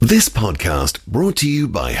This podcast brought to you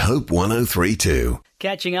by Hope 1032.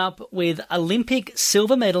 Catching up with Olympic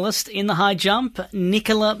silver medalist in the high jump,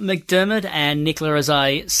 Nicola McDermott. And Nicola, as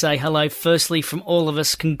I say hello, firstly from all of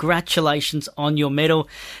us, congratulations on your medal.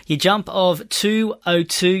 Your jump of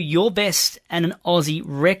 2:02, your best and an Aussie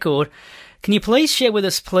record. Can you please share with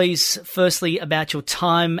us, firstly about your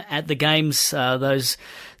time at the Games, those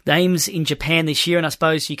Games in Japan this year, and I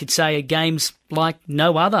suppose you could say a Games like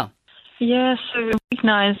no other. Yeah, so I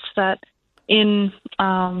recognised that in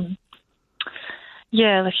in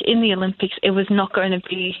the Olympics, it was not going to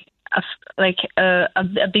be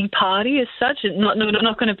a big party as such. It's not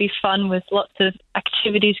going to be fun with lots of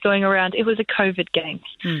activities going around. It was a COVID Games,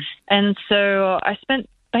 and so I spent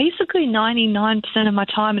basically 99% of my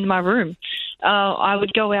time in my room. I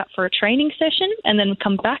would go out for a training session and then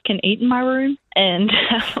come back and eat in my room. And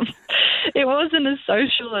it wasn't as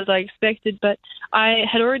social as I expected, but I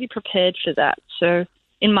had already prepared for that. So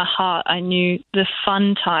in my heart, I knew the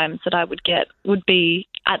fun times that I would get would be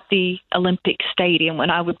at the Olympic Stadium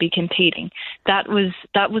when I would be competing. That was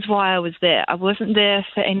why I was there. I wasn't there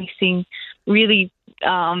for anything really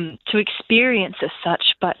to experience as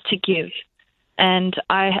such, but to give. And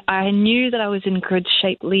I knew that I was in good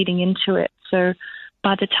shape leading into it. So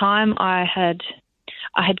by the time I had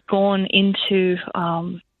gone into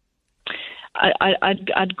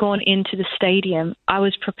I'd gone into the stadium, I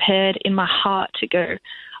was prepared in my heart to go,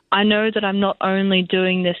 I know that I'm not only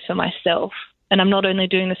doing this for myself and I'm not only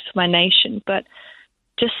doing this for my nation, but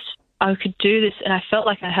just I could do this. And I felt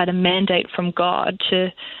like I had a mandate from God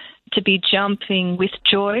to be jumping with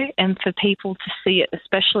joy and for people to see it,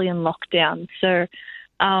 especially in lockdown. So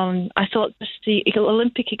I thought just the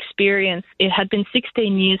Olympic experience, it had been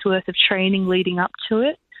 16 years worth of training leading up to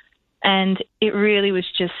it. And it really was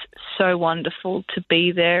just so wonderful to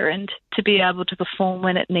be there and to be able to perform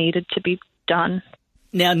when it needed to be done.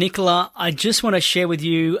 Now, Nicola, I just want to share with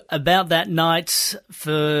you about that night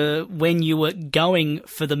for when you were going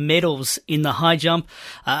for the medals in the high jump.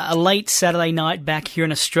 A late Saturday night back here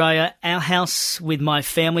in Australia, our house with my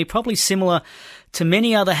family, probably similar to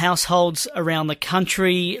many other households around the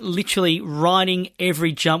country, literally riding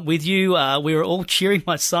every jump with you. We were all cheering.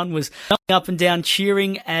 My son was up and down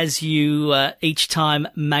cheering as you each time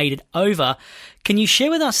made it over. Can you share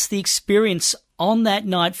with us the experience on that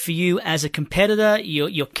night for you as a competitor,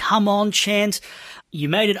 your come on chant? You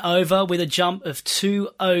made it over with a jump of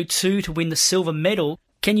 2:02 to win the silver medal.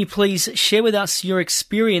 Can you please share with us your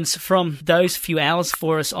experience from those few hours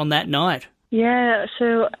for us on that night? Yeah,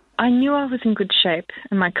 so I knew I was in good shape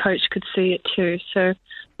and my coach could see it too. So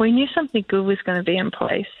we knew something good was going to be in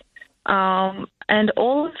place. And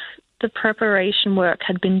all of the preparation work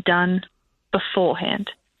had been done beforehand.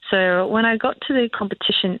 So when I got to the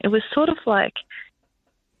competition, it was sort of like,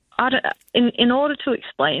 in order to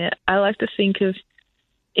explain it, I like to think of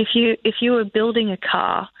if you were building a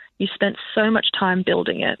car, you spent so much time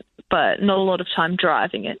building it, but not a lot of time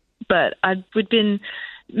driving it. But I'd been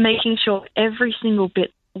making sure every single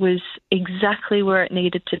bit was exactly where it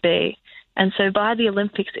needed to be. And so by the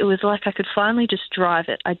Olympics, it was like I could finally just drive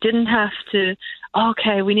it. I didn't have to,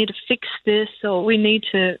 okay, we need to fix this or we need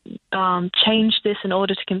to change this in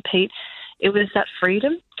order to compete. It was that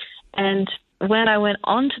freedom. And when I went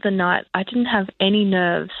on to the night, I didn't have any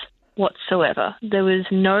nerves whatsoever. There was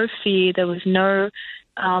no fear. There was no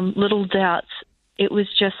little doubts. It was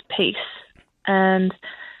just peace. And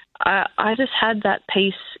I just had that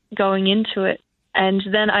peace going into it. And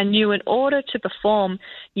then I knew in order to perform,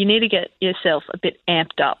 you need to get yourself a bit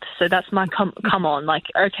amped up. So that's my come on,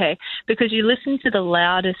 like, okay, because you listen to the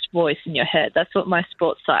loudest voice in your head. That's what my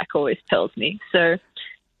sports psych always tells me. So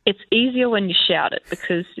it's easier when you shout it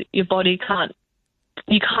because your body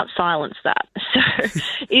you can't silence that. So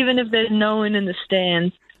even if there's no one in the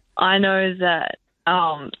stands, I know that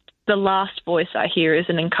the last voice I hear is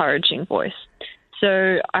an encouraging voice.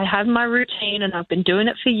 So I have my routine and I've been doing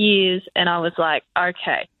it for years and I was like,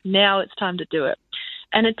 okay, now it's time to do it.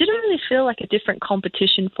 And it didn't really feel like a different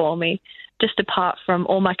competition for me, just apart from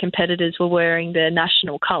all my competitors were wearing their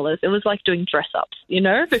national colours. It was like doing dress-ups,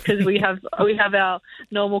 because we have our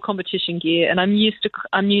normal competition gear and I'm used to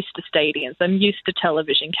stadiums. I'm used to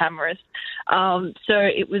television cameras. So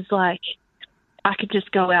it was like I could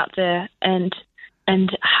just go out there and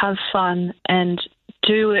have fun and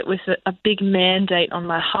do it with a big mandate on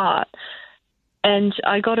my heart. And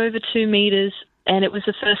I got over 2 meters and it was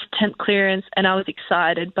the first attempt clearance and I was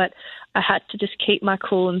excited, but I had to just keep my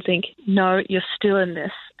cool and think, no, you're still in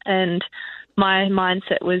this. And my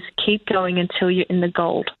mindset was keep going until you're in the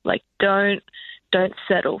gold. Like, don't don't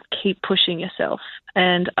settle, keep pushing yourself.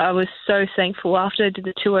 And I was so thankful after I did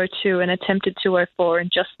the 202 and attempted 204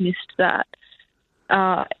 and just missed that.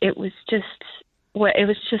 It was just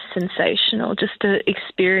sensational just to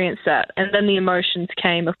experience that. And then the emotions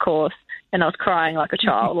came, of course, and I was crying like a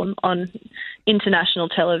child on international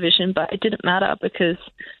television, but it didn't matter because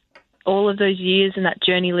all of those years and that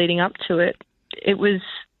journey leading up to it, it was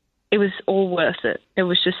all worth it. It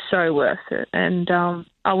was just so worth it, and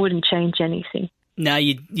I wouldn't change anything. No,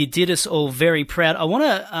 you did us all very proud. I want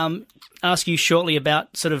to ask you shortly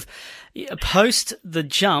about sort of post the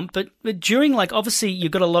jump, but during, like, obviously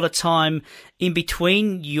you've got a lot of time in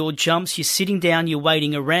between your jumps. You're sitting down, you're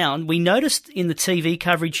waiting around. We noticed in the TV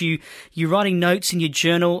coverage you're writing notes in your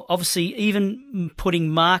journal, obviously even putting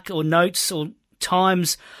mark or notes or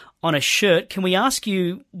times on a shirt. Can we ask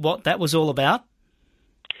you what that was all about?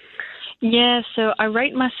 Yeah, so I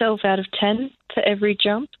rate myself out of 10 to every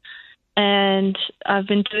jump, and I've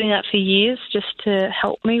been doing that for years just to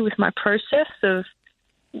help me with my process of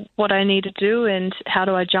what I need to do and how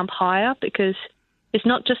do I jump higher, because it's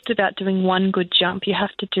not just about doing one good jump. You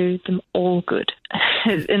have to do them all good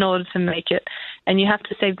in order to make it, and you have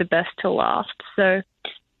to save the best till last. So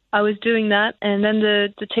I was doing that, and then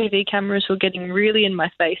the TV cameras were getting really in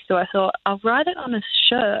my face, so I thought I'll write it on a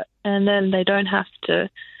shirt, and then they don't have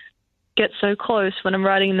to get so close when I'm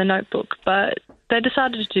writing in the notebook, but they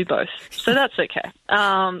decided to do both, so that's okay.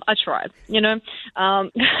 I tried,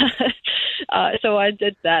 so I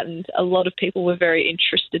did that, and a lot of people were very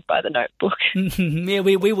interested by the notebook. Yeah,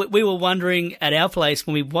 we were wondering at our place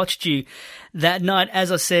when we watched you that night.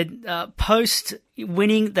 As I said, post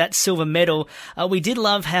winning that silver medal, we did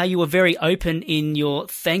love how you were very open in your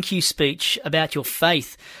thank you speech about your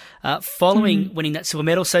faith following winning that silver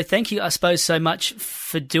medal. So thank you, I suppose, so much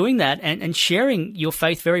for doing that and sharing your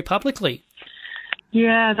faith very publicly.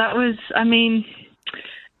 Yeah, that's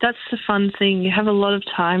the fun thing. You have a lot of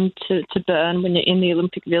time to burn when you're in the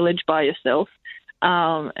Olympic Village by yourself.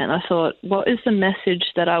 And I thought, what is the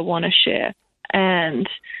message that I want to share? And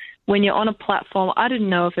when you're on a platform, I didn't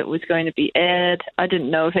know if it was going to be aired. I didn't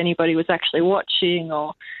know if anybody was actually watching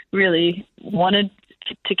or really wanted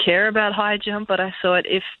to care about high jump, but I thought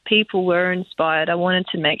if people were inspired, I wanted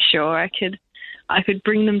to make sure I could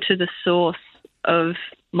bring them to the source of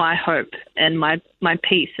my hope and my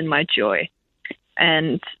peace and my joy,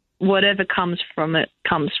 and whatever comes from it.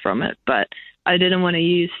 But I didn't want to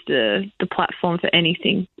use the platform for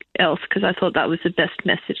anything else because I thought that was the best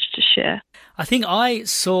message to share. I think I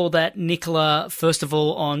saw that, Nicola, first of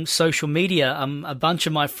all on social media. A bunch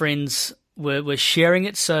of my friends were sharing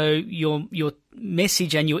it, so your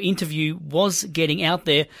message and your interview was getting out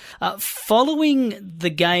there. Following the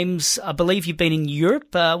games, I believe you've been in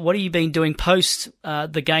Europe. What have you been doing post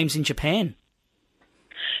the games in Japan?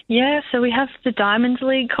 Yeah, so we have the Diamond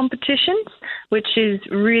League competitions, which is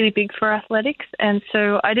really big for athletics. And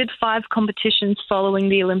so I did 5 competitions following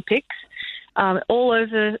the Olympics, all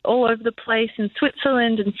over the place, in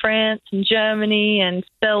Switzerland and France and Germany and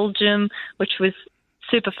Belgium, which was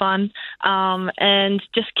super fun, and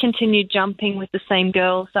just continued jumping with the same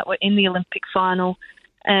girls that were in the Olympic final.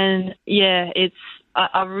 And yeah,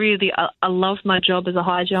 I love my job as a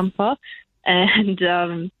high jumper, and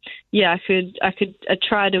I could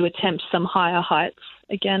try to attempt some higher heights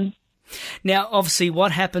again. Now, obviously,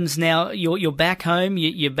 what happens now? You're back home.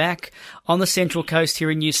 You're back on the Central Coast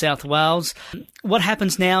here in New South Wales. What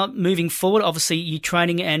happens now moving forward? Obviously, you're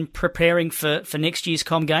training and preparing for next year's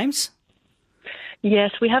Com Games.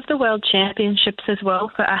 Yes, we have the World Championships as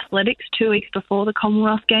well for athletics 2 weeks before the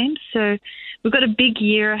Commonwealth Games. So we've got a big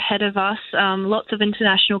year ahead of us, lots of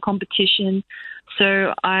international competition.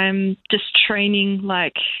 So I'm just training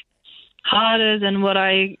harder than what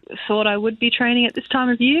I thought I would be training at this time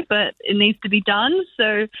of year, but it needs to be done.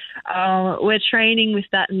 So we're training with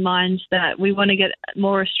that in mind, that we want to get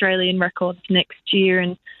more Australian records next year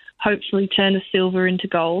and hopefully turn a silver into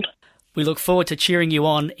gold. We look forward to cheering you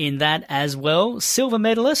on in that as well. Silver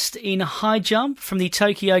medalist in high jump from the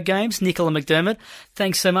Tokyo Games, Nicola McDermott.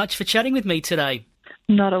 Thanks so much for chatting with me today.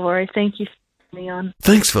 Not a worry. Thank you, Leon.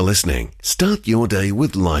 Thanks for listening. Start your day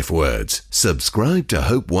with life words. Subscribe to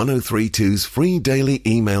Hope 1032's free daily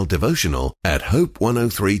email devotional at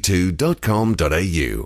hope1032.com.au.